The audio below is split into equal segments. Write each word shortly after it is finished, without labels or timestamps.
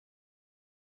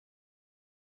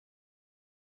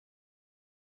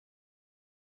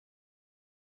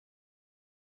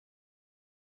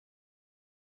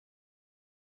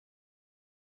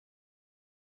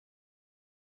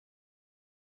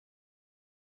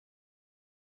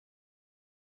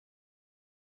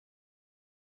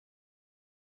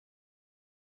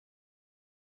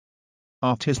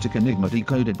Artistic Enigma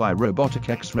Decoded by Robotic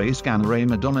X-ray scanner. A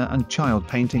Madonna and Child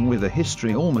painting with a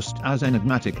history almost as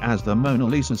enigmatic as the Mona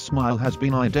Lisa's smile has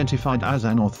been identified as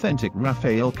an authentic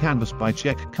Raphael canvas by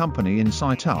Czech company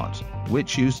InsightART,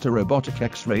 which used a robotic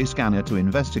X-ray scanner to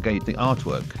investigate the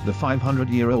artwork. The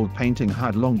 500-year-old painting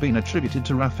had long been attributed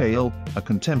to Raphael, a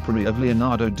contemporary of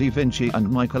Leonardo da Vinci and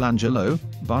Michelangelo,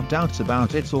 but doubts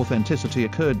about its authenticity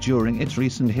occurred during its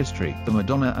recent history. The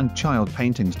Madonna and Child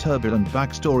painting's turbulent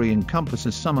backstory encompasses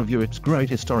some of Europe's great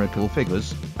historical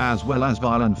figures, as well as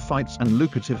violent fights and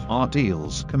lucrative art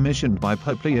deals. Commissioned by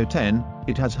Pope Leo X,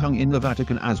 it has hung in the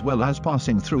Vatican as well as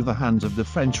passing through the hands of the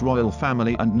French royal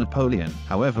family and Napoleon.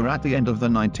 However, at the end of the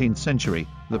 19th century,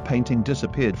 the painting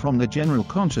disappeared from the general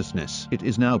consciousness. It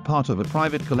is now part of a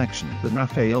private collection. That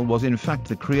Raphael was in fact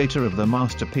the creator of the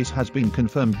masterpiece has been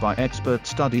confirmed by expert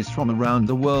studies from around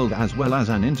the world as well as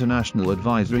an international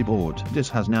advisory board. This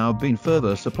has now been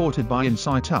further supported by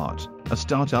InsightART, a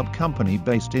startup company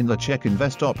based in the Czech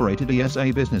investor-operated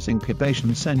ESA Business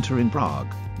Incubation Center in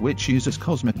Prague, which uses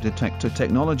cosmic detector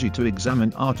technology to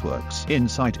examine artworks.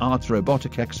 InsightART's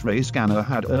robotic X-ray scanner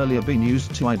had earlier been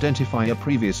used to identify a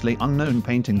previously unknown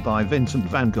painting by Vincent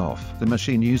van Gogh. The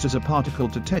machine uses a particle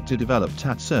detector developed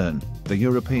at CERN, the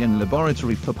European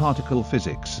Laboratory for Particle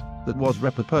Physics, that was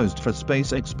repurposed for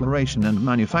space exploration and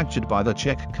manufactured by the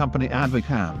Czech company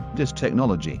Advocam. This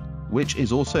technology, which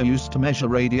is also used to measure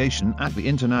radiation at the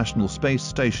International Space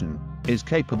Station, is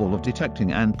capable of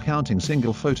detecting and counting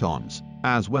single photons,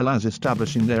 as well as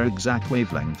establishing their exact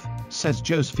wavelength, says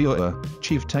Joseph Fuhrer,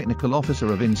 Chief Technical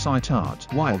Officer of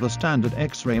InsightART. While the standard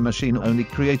X-ray machine only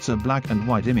creates a black and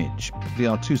white image, the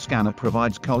R2 scanner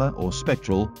provides color or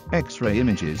spectral, X-ray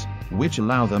images, which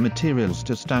allow the materials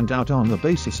to stand out on the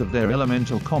basis of their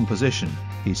elemental composition.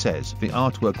 He says the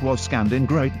artwork was scanned in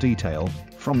great detail,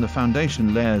 from the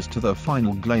foundation layers to the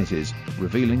final glazes,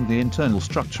 revealing the internal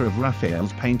structure of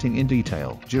Raphael's painting in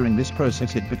detail. During this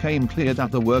process it became clear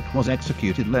that the work was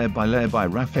executed layer by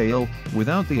Raphael,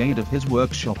 without the aid of his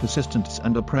workshop assistants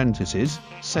and apprentices,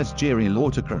 says Jerry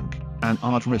Lauterkrank, an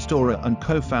art restorer and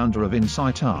co-founder of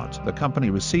InsightART. The company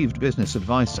received business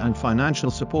advice and financial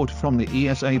support from the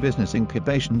ESA Business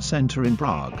Incubation Center in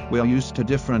Prague. We are used to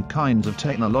different kinds of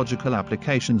technological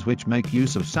applications which make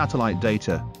use of satellite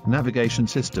data, navigation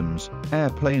systems,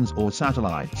 airplanes or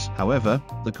satellites. However,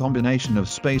 the combination of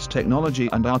space technology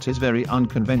and art is very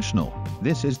unconventional.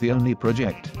 This is the only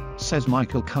project, says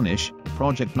Michael Kunish,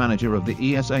 project manager of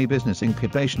the ESA Business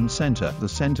Incubation Center. The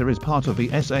center is part of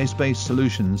ESA Space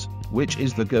Solutions, which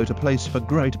is the go-to place for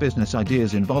great business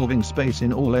ideas involving space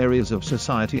in all areas of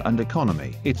society and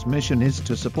economy. Its mission is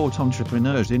to support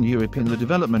entrepreneurs in Europe in the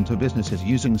development of businesses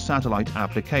using satellite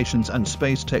applications and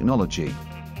space technology.